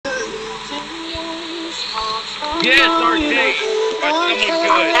Yes, arcade. Watch someone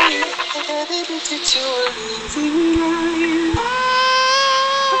good.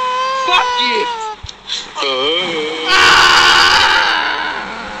 Fuck you.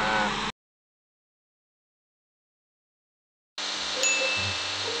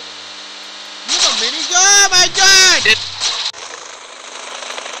 You have a minigun? Oh my god!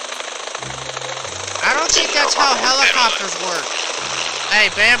 I don't think that's how helicopters work. Hey,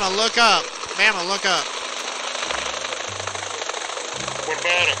 Bama, look up. Bama, look up. What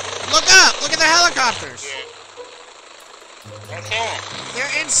about it? Look up! Look at the helicopters! Yeah. That's all.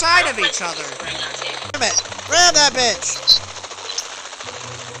 They're inside of each other. Damn it! Grab that bitch!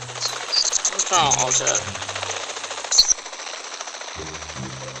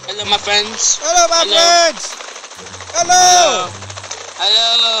 Hello, my friends. Hello, my friends! Hello!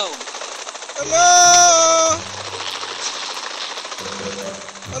 Hello. Hello!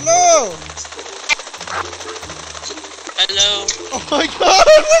 Hello! Hello. Oh my god!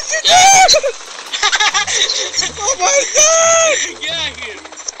 What'd you do? Oh my god! Get out of here.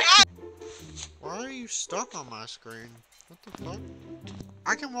 Why are you stuck on my screen? What the fuck?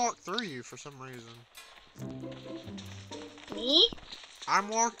 I can walk through you for some reason. Me?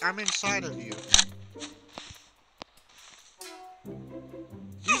 I'm inside of you.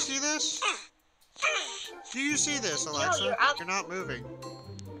 Do you see this? Do you see this, Alexa? you're out. You're not moving.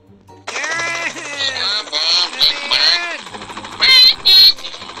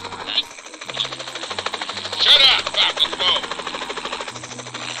 Shut up, fuck, let's go.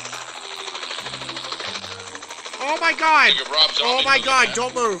 Oh my god! Take a Rob Oh Zombie my movie, god, man.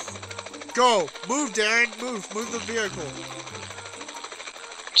 don't move! Go! Move, Darren! Move! Move the vehicle!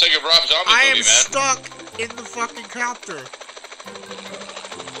 Take a Rob Zombie I am movie, man. stuck in the fucking copter!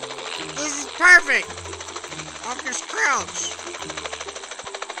 This is perfect! I'll just crouch!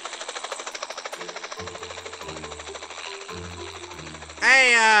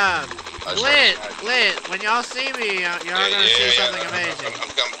 Hey, Lit, when y'all see me, y'all gonna see something amazing. I'm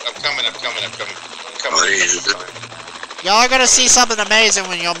coming. Y'all are gonna see something amazing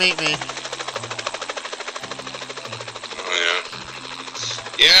when y'all meet me. Oh,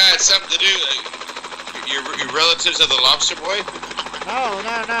 yeah. Yeah, it's something to do. Your relatives of the lobster boy? No,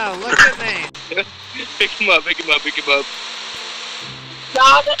 look at me. Pick him up. Y'all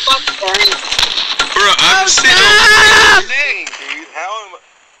the fuck dirty. Bro, I'm still Dang, dude. How am I?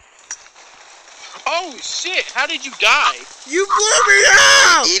 Oh shit! How did you die? You blew me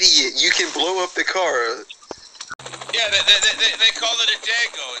out! Idiot, you can blow up the car. Yeah, they call it a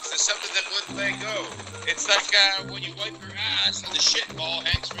dago. It's something that wouldn't let go. It's like when you wipe your ass and the shit ball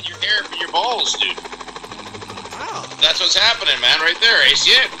hangs from your hair from your balls, dude. Oh. That's what's happening, man, right there. You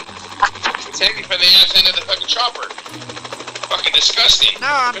see it? It's hanging from the ass end of the fucking chopper. Fucking disgusting. No,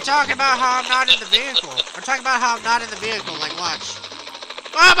 I'm talking about how I'm not in the vehicle. I'm talking about how I'm not in the vehicle, like watch.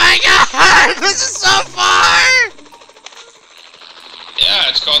 Oh my god! This is so far! Yeah,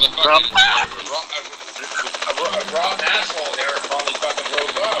 it's called a fucking a raw asshole there probably fucking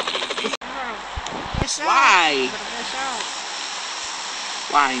broke off, dude. Miss out. Why? I'm gonna miss out.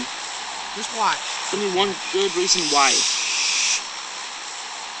 Why? Just watch. Tell me one good reason why.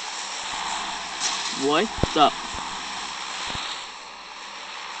 What's up?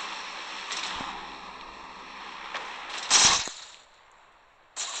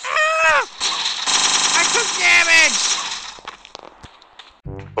 Ah! I took damage!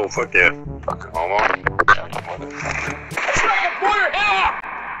 Oh, fuck yeah. Fucking homo. Fucking pull your head off!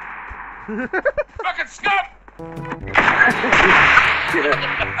 Fucking scum!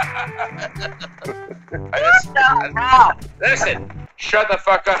 Listen, shut the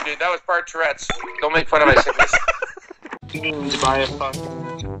fuck up, dude. That was part Tourette's. Don't make fun of my sickness. You need to buy a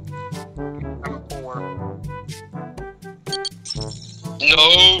fucking.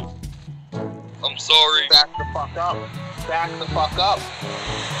 No. I'm sorry. Back the fuck up. Back the fuck up.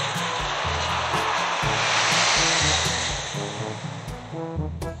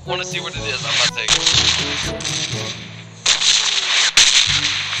 Want to see what it is? I'm not taking it.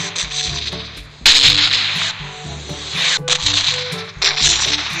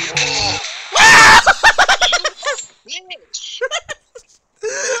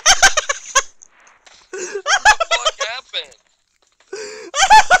 What happened?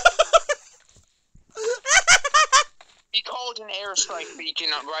 He called an airstrike beacon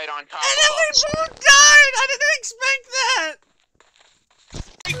right on top And of then we us. both died! I didn't expect that!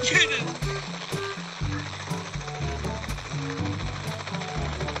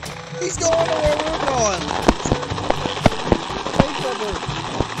 He's going the way we're going! Take cover!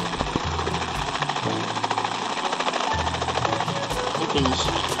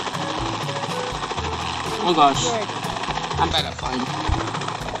 Oh gosh. I'm bad at flying.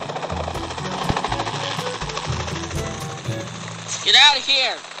 Get out of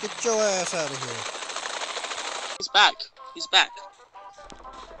here! Get your ass out of here. He's back. He's back.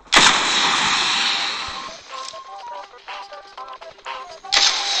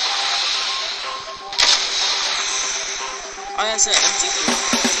 Oh, that's it. MG3.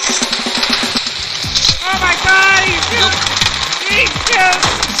 Oh my god! He's killed!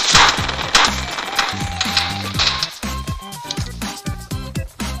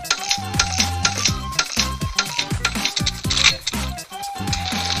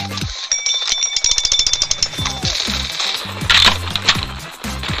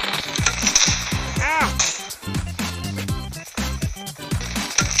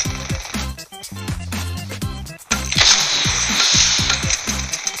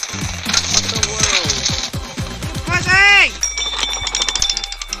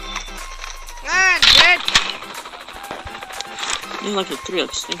 You're like a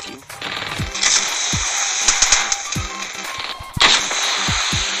 3x, thank you.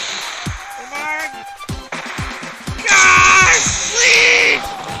 Come on! Guys, please!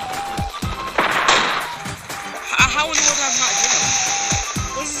 How in the world have I not won?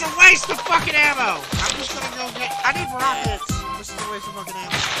 This is a waste of fucking ammo! I'm just gonna go get... I need rockets! This is a waste of fucking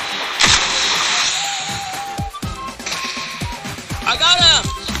ammo. I got him!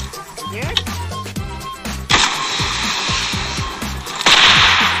 Yeah?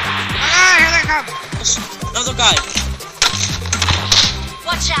 Another guy.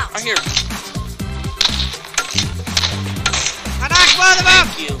 Watch out! Right here. I knocked both of them!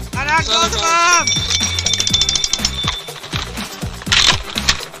 Thank you. I knocked both of them!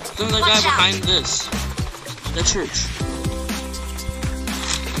 There's another guy behind this. The church.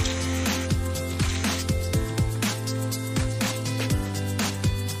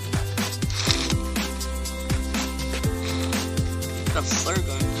 The flare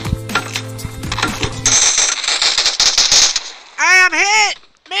gun. I am hit!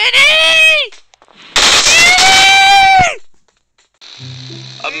 Minnie!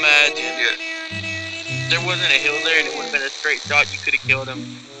 Imagine there wasn't a hill there and it would have been a straight shot. You could have killed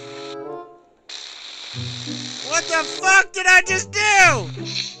him. What the fuck did I just do?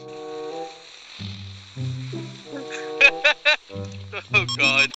 Oh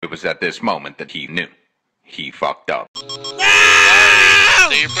god. It was at this moment that he knew. He fucked up. No!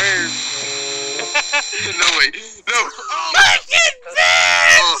 Say your prayers. No way. No. Fucking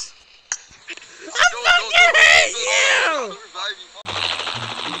bitch! I fucking hate you!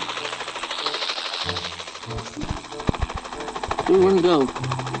 Where do you wanna go? I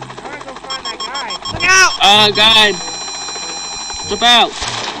wanna go find that guy. Look out! Guy! Jump out!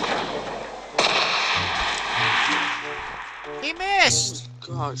 He missed!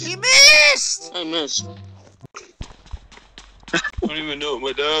 Gosh. He missed! I missed. I don't even know what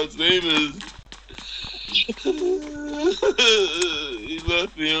my dad's name is. He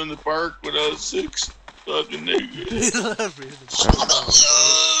left me on the park when I was 6. Fucking nigga.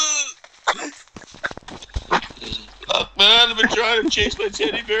 Fuck man, I've been trying to chase my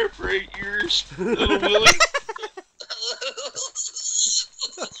teddy bear for 8 years. Little Willie.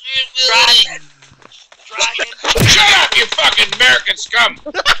 Shut up, you fucking American scum!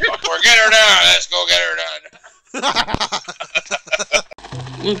 We'll get her done. Let's go get her done.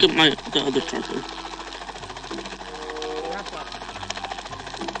 Look at the other trucker.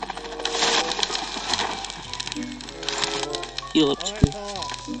 Heal up too.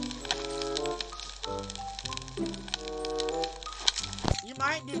 You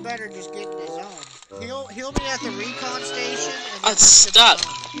might do better just getting his own. He'll be at the recon station. And It's stuck.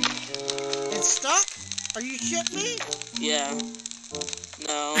 It's stuck? Are you shitting me? Yeah.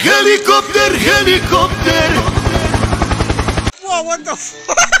 No. Helicopter, helicopter! Whoa, what the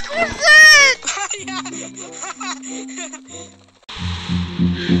fuck was that?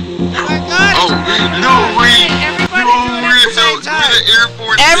 Oh my god! Oh, no way! Everybody do it at the same time!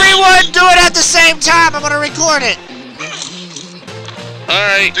 Everyone do it at the same time! I'm gonna record it!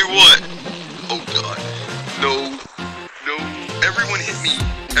 Alright. Do what? Oh god. No. No. Everyone hit me.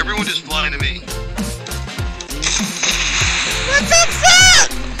 Everyone just flying to me. What the fuck?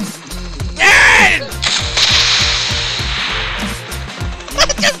 Darren! What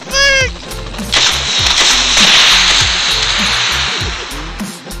the fuck?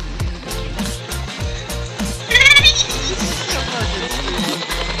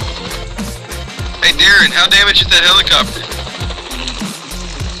 Hey Darren, how damaged is that helicopter?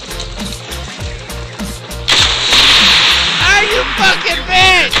 Are you fucking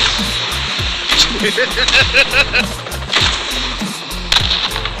bitch?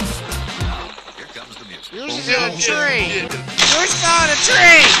 into a tree. Bruce fell in a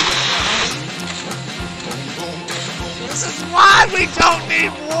tree. This is why we don't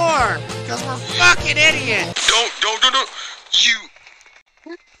need war. Because we're fucking idiots. Don't. You.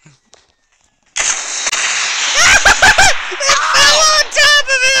 It fell on top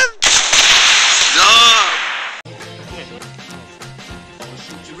of him. Stop.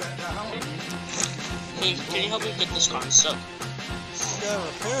 Hey, can you help me get this car stuck? You gotta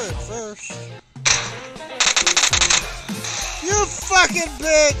repair it first. You fucking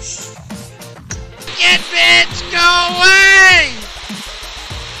bitch! Get bitch! Go away!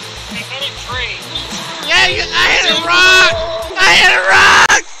 I hit a tree. Yeah, I hit a rock! I hit a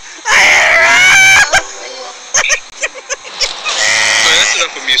rock! I hit a rock! Alright, that's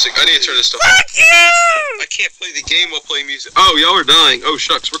enough of music. I need to turn this stuff off. Fuck you! I can't play the game while playing music. Oh, y'all are dying. Oh,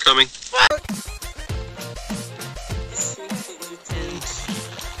 shucks, we're coming.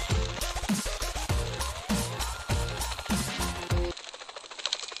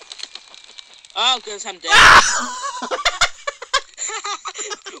 Oh, because I'm dead.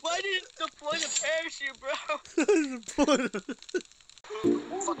 Why didn't you deploy the parachute, bro?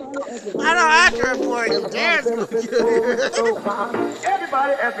 I don't have to report you. Darren's gonna get here.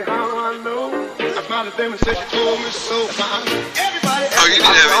 Everybody asked me how I know. I found a demon said she told me so. Everybody Oh, you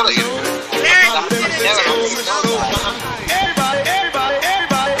didn't have anything. Darren, you did it too.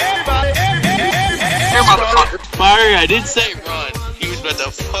 Fire, I did say run. He was about to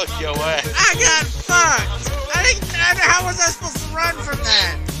fuck your ass. I got fucked. How was I supposed to run from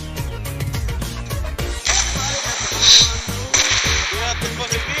that? Get out the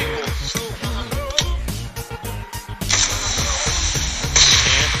fucking vehicle.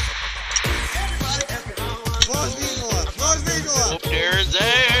 Blow his vehicle up. Blow his vehicle up. Oh, there's ass.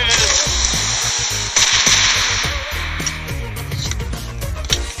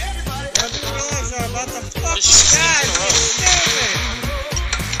 These guys are about to fuck you guys. You're stupid.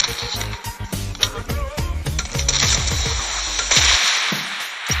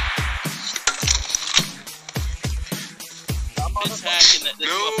 It's hacking that this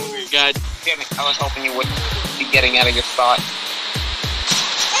motherfucker got. Damn it, I was hoping you wouldn't be getting out of your spot.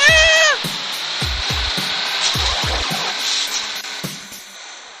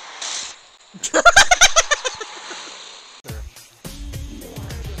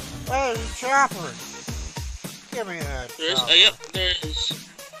 Where's the chopper? Give me that. There is. chopper. Yep, there is.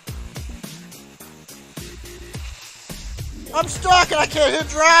 I'm stuck and I can't hit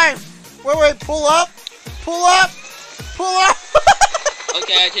drive. Wait, pull up. Pull up. Pull up.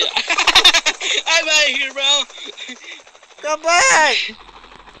 Okay, I did. I'm out of here, bro. Come back.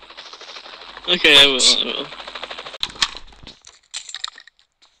 Okay, I will.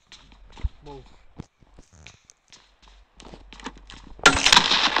 Move.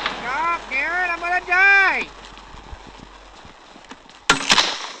 Stop, Garrett. I'm gonna die. I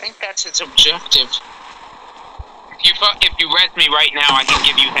think that's its objective. If you res me right now, I can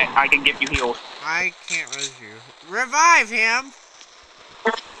give you heals. I can't res you. Revive him.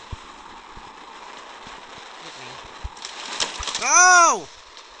 Go.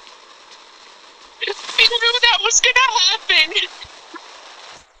 I knew that was gonna happen.